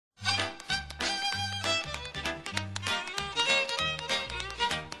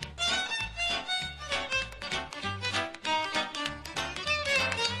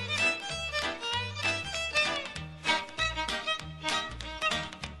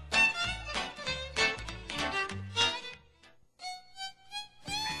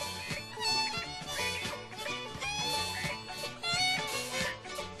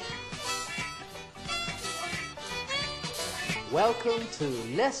Welcome to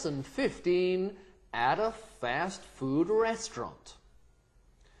Lesson 15 at a fast food restaurant.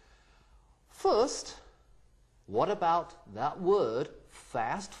 First, what about that word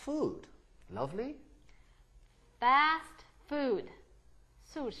fast food? Lovely? Fast food.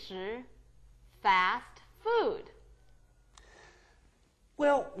 速食 Fast food.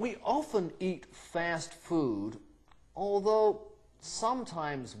 Well, we often eat fast food, although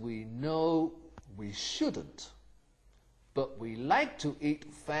sometimes we know we shouldn't. But we like to eat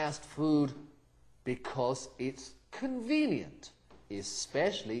fast food because it's convenient,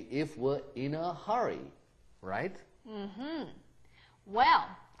 especially if we're in a hurry, right? Well,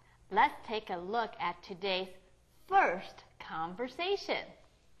 let's take a look at today's first conversation.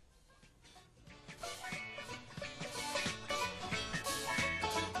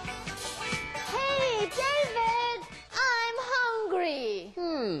 Hey, David! I'm hungry.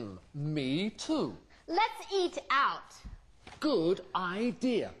 Me too. Let's eat out. Good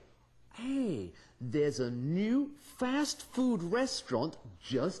idea. Hey, there's a new fast food restaurant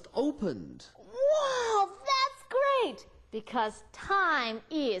just opened. Wow, that's great! Because time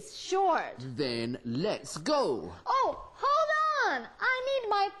is short. Then let's go. Oh, hold on! I need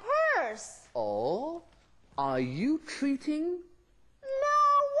my purse. Oh, are you treating? No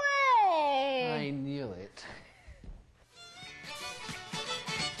way! I knew it.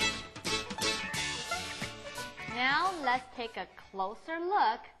 Now let's take a closer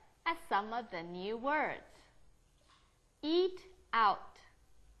look at some of the new words. Eat out.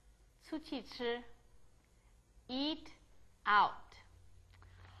 出去吃 Eat out.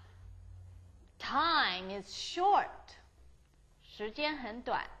 Time is short. 时间很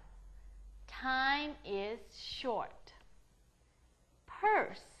短 Time is short.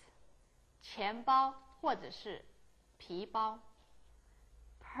 Purse. 钱包或者是皮包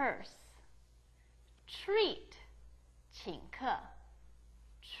Purse. Treat. 请客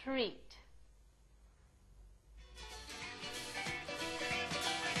Treat.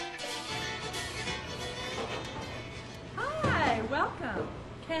 Hi, welcome.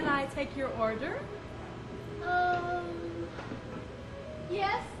 Can I take your order?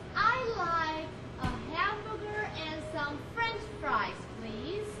 Yes, I like a hamburger and some French fries,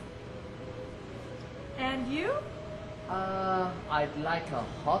 please. And you? I'd like a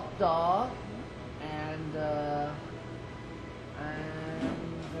hot dog and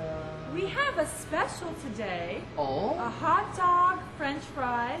We have a special today. Oh? A hot dog, French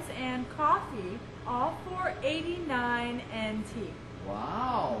fries, and coffee, all for 89 NT.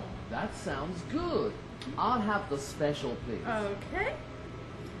 Wow, that sounds good. I'll have the special, please. Okay.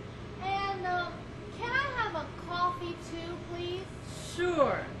 And can I have a coffee too, please?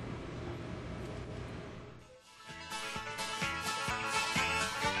 Sure.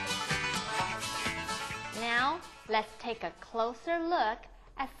 Now, let's take a closer look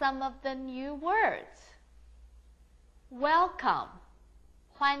at some of the new words. Welcome.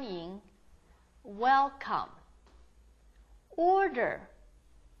 欢迎 Welcome. Order.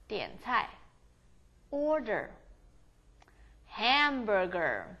 点菜 Order.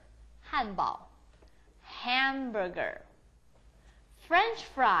 Hamburger. 汉堡 Hamburger. French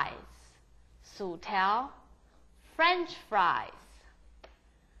fries. 薯条 French fries.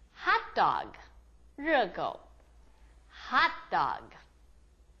 Hot dog. 热狗 Hot dog.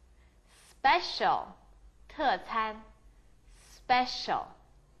 Special. 特餐 Special.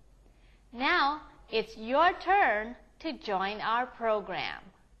 Now it's your turn to join our program.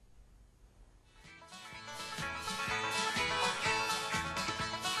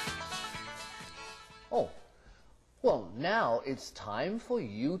 Oh, well, now it's time for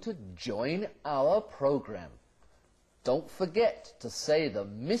you to join our program. Don't forget to say the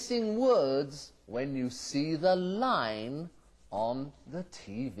missing words when you see the line on the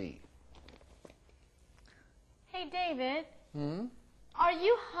TV. Hey, David. Are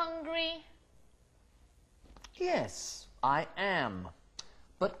you hungry? Yes, I am.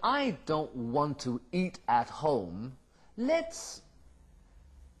 But I don't want to eat at home. Let's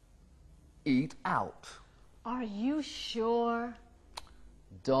eat out. Are you sure?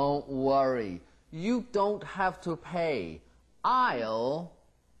 Don't worry. You don't have to pay. I'll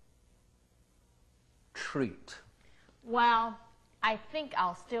treat. Well, I think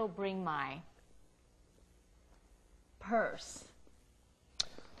I'll still bring my purse.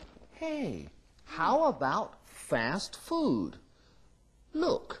 Hey, how about fast food?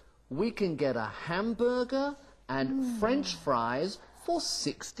 Look, we can get a hamburger and French fries for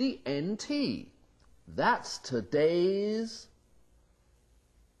 60 NT. That's today's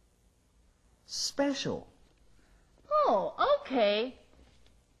special. Oh, okay.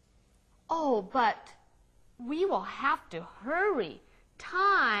 Oh, but We will have to hurry.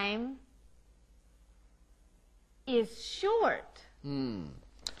 Time is short.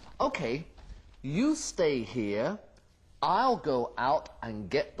 Okay, you stay here. I'll go out and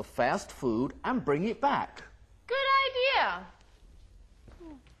get the fast food and bring it back. Good idea.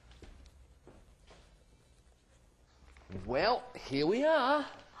 Well, here we are.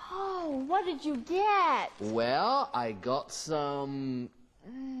 Oh, what did you get? Well, I got some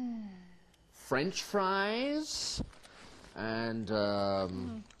French fries and oh,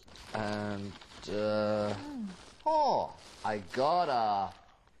 I got a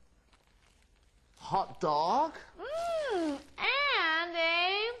hot dog. And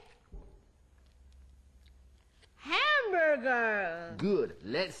a hamburger. Good,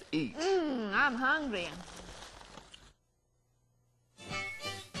 let's eat. I'm hungry.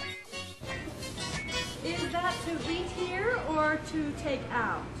 Is that to eat here or to take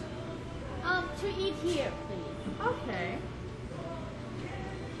out? To eat here, please. Okay.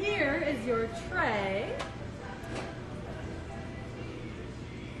 Here is your tray.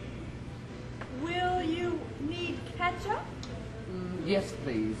 Will you need ketchup? Yes,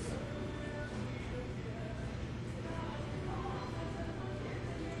 please.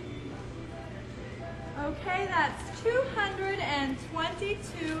 Okay, that's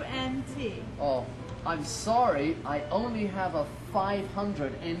 222 NT. Oh, I'm sorry. I only have a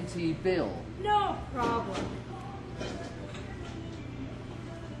 500 NT bill. No problem.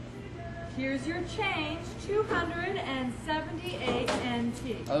 Here's your change, 278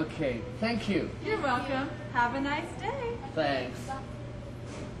 NT. Okay, thank you. You're welcome. Have a nice day. Thanks.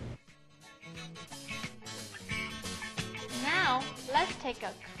 Now, let's take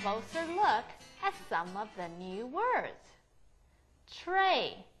a closer look at some of the new words.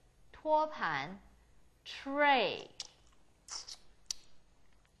 Tray, 托盘, tray.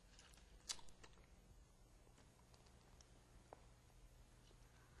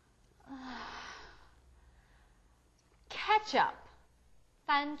 Ketchup,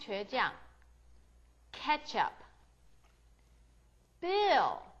 番茄酱, ketchup.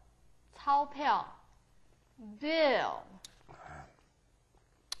 Bill, 钞票, bill.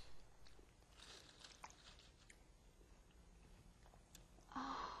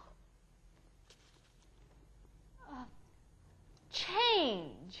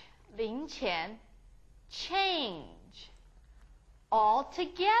 Change, 零钱, change. All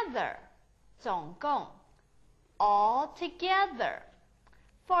together, 总共, all together.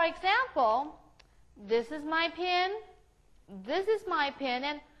 For example, this is my pen, this is my pen,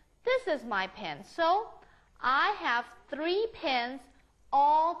 and this is my pen. So, I have 3 pens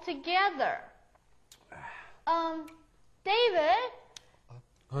all together. David?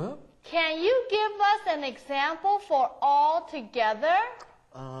 Huh? Can you give us an example for all together?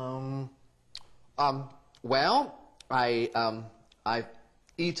 Well, I've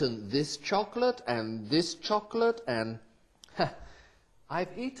eaten this chocolate and this chocolate and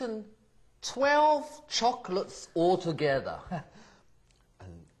I've eaten 12 chocolates altogether.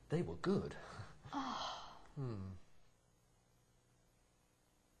 And they were good.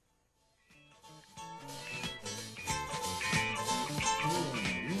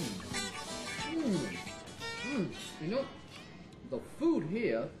 You know, the food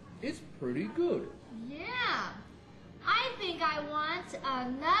here is pretty good. Yeah. I think I want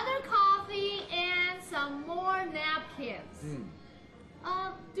another coffee and some more napkins.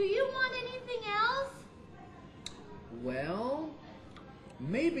 Do you want anything else? Well,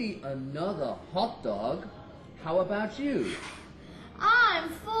 maybe another hot dog. How about you? I'm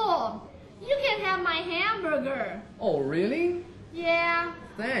full. You can have my hamburger. Oh, really? Yeah.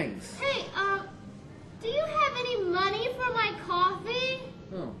 Thanks. Hey, do you have any money for my coffee?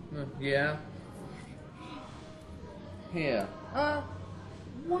 Oh, yeah. Here.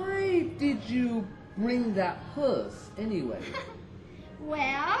 Why did you bring that purse anyway?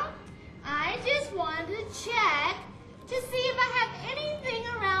 Well, I just wanted to check to see if I have anything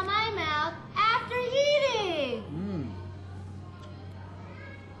around my mouth after eating.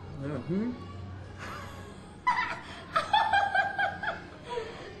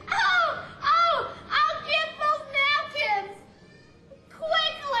 I'll get those napkins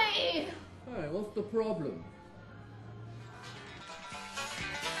quickly. Hey, what's the problem?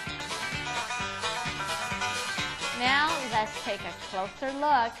 Now let's take a closer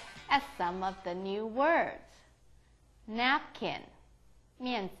look at some of the new words. Napkin,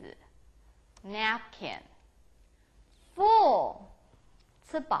 面子, napkin. Full,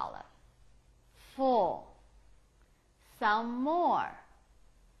 吃饱了, full. Some more,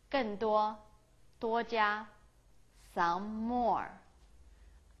 更多, 多加, some more.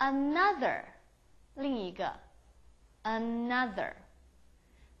 Another, 另一个 another.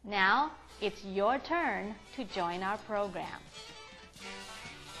 Now it's your turn to join our program.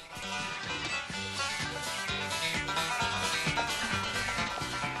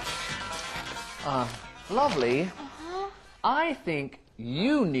 Lovely. I think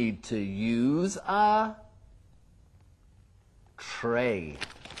you need to use a tray.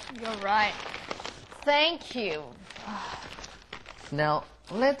 You're right. Thank you. Now,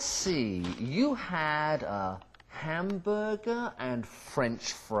 let's see. You had a hamburger and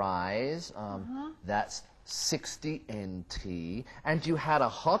French fries. That's 60 NT. And you had a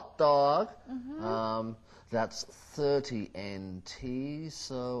hot dog. That's 30 NT.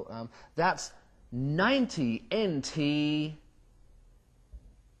 So that's 90 NT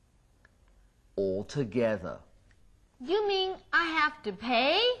altogether. You mean I have to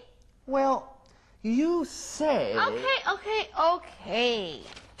pay? Well, you said... Okay.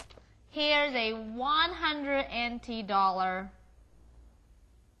 Here's a 100 NT dollar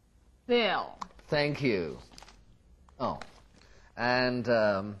bill. Thank you. Oh, and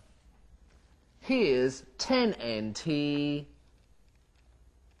here's 10 NT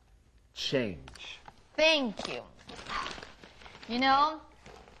change. Thank you. You know,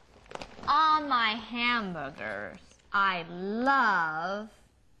 on my hamburgers, I love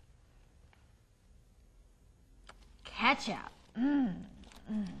ketchup.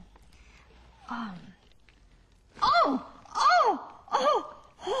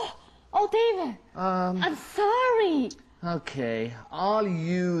 Oh, David. I'm sorry. Okay, I'll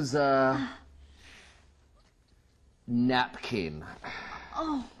use a napkin.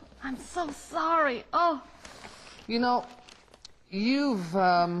 Oh, I'm so sorry. Oh. You know, you've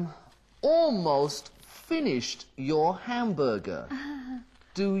almost finished your hamburger.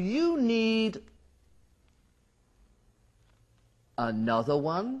 Do you need another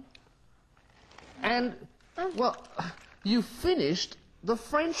one? And, well, you finished the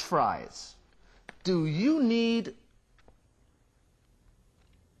French fries. Do you need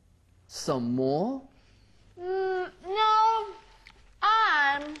some more? No,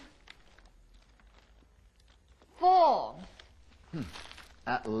 I'm full.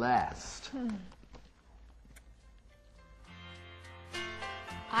 At last.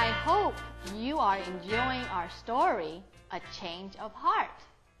 I hope you are enjoying our story, A Change of Heart.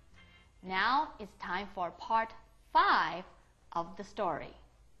 Now it's time for part 5 of the story.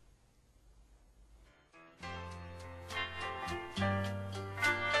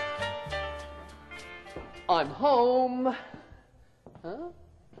 I'm home. Huh?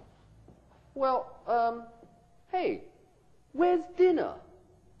 Well, hey, where's dinner?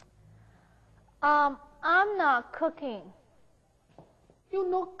 I'm not cooking. You're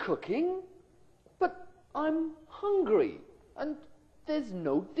not cooking? But I'm hungry, and there's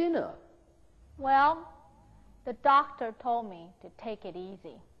no dinner. Well, the doctor told me to take it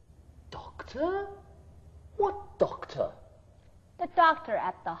easy. Doctor? What doctor? The doctor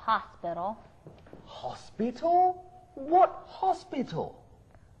at the hospital. Hospital? What hospital?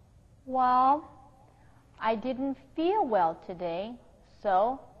 Well, I didn't feel well today,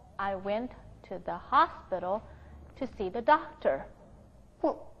 so I went to the hospital to see the doctor.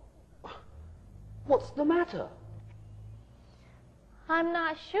 Well, what's the matter? I'm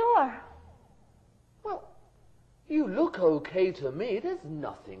not sure. Well, you look okay to me. There's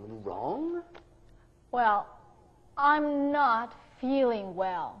nothing wrong. Well, I'm not feeling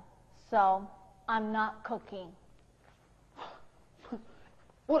well, so I'm not cooking.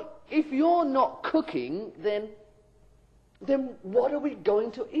 Well, if you're not cooking, then what are we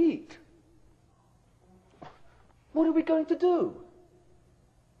going to eat? What are we going to do?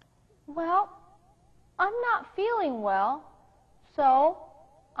 Well, I'm not feeling well, so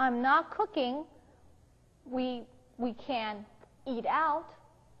I'm not cooking. We can eat out.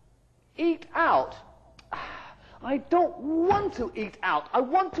 Eat out? I don't want to eat out. I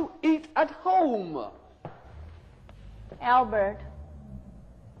want to eat at home. Albert,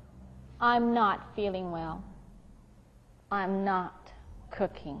 I'm not feeling well. I'm not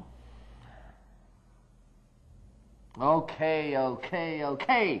cooking. Okay.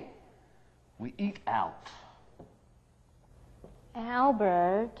 We eat out.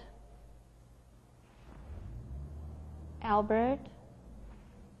 Albert,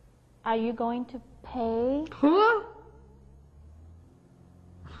 are you going to pay? Huh?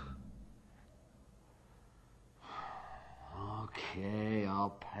 Okay,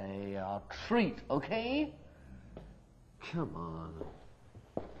 I'll pay. I'll treat, okay? Come on.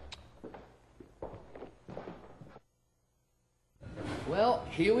 Well,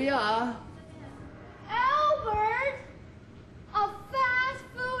 here we are. Albert, a fast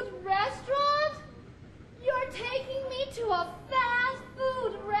food restaurant?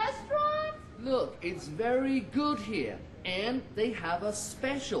 Look, it's very good here. And they have a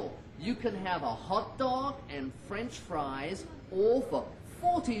special. You can have a hot dog and French fries all for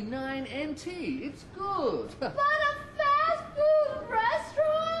 49 NT. It's good. But a fast food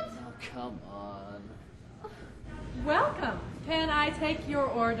restaurant? Oh, come on. Welcome. Can I take your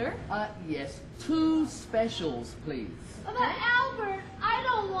order? Yes, 2 specials, please. But Albert, I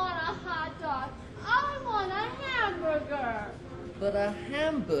don't want a hot dog. I want a hamburger. But a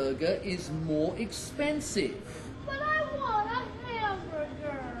hamburger is more expensive. But I want a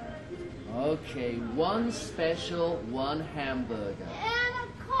hamburger. Okay, 1 special, 1 hamburger. And a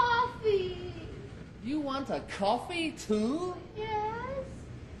coffee. You want a coffee too? Yes.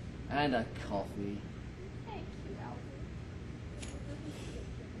 And a coffee. Thank you, Albert.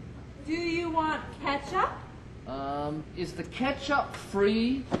 Do you want ketchup? Is the ketchup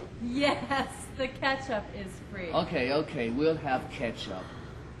free? Yes, the ketchup is free. Okay, we'll have ketchup.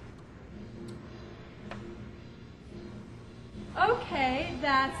 Okay,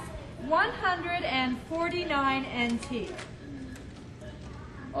 that's 149 NT.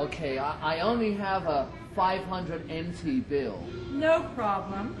 Okay, I only have a 500 NT bill. No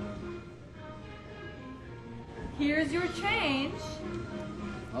problem. Here's your change.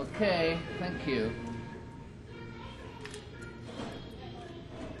 Okay, thank you.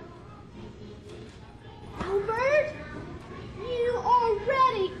 Albert, you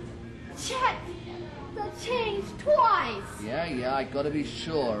already checked the change twice. Yeah, I gotta be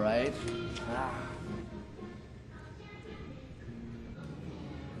sure, right?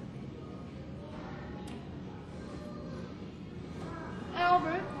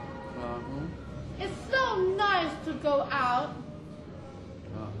 Albert, it's so nice to go out.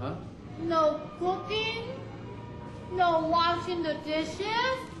 No cooking, no washing the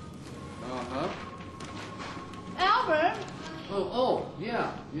dishes. Albert,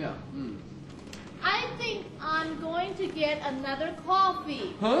 Yeah. I think I'm going to get another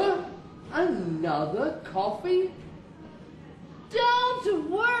coffee. Huh? Another coffee? Don't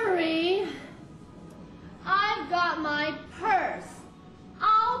worry. I've got my purse.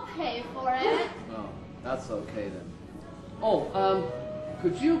 I'll pay for it. Oh, that's okay then.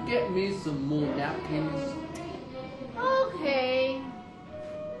 Could you get me some more napkins? Okay.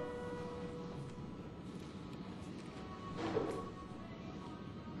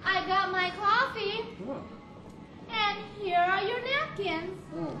 I got my coffee. And here are your napkins.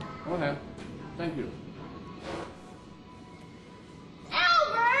 Okay. Thank you.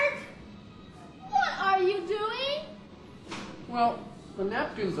 Albert! What are you doing? Well, the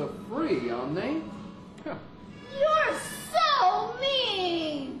napkins are free, aren't they? You're so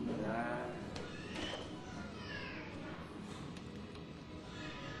mean!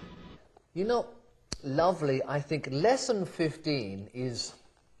 You know, Lovely, I think lesson 15 is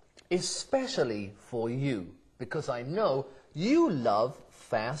especially for you, because I know you love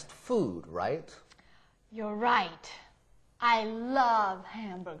fast food, right? You're right. I love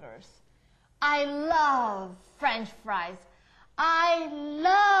hamburgers. I love French fries. I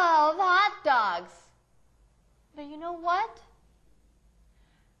love hot dogs. But you know what?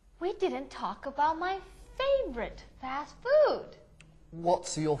 We didn't talk about my favorite fast food.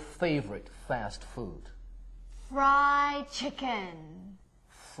 What's your favorite fast food? Fried chicken.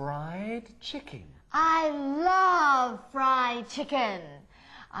 Fried chicken. I love fried chicken.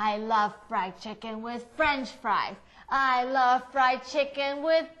 I love fried chicken with French fries. I love fried chicken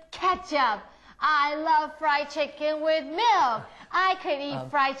with ketchup. I love fried chicken with milk. I could eat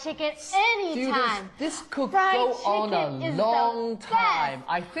fried chicken anytime. This could Fried go on chicken a is long the time. best.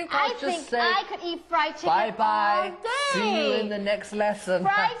 I think I'll just say I could eat fried chicken bye-bye. all day. See you in the next lesson.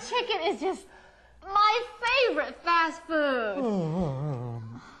 Fried chicken is just my favorite fast food.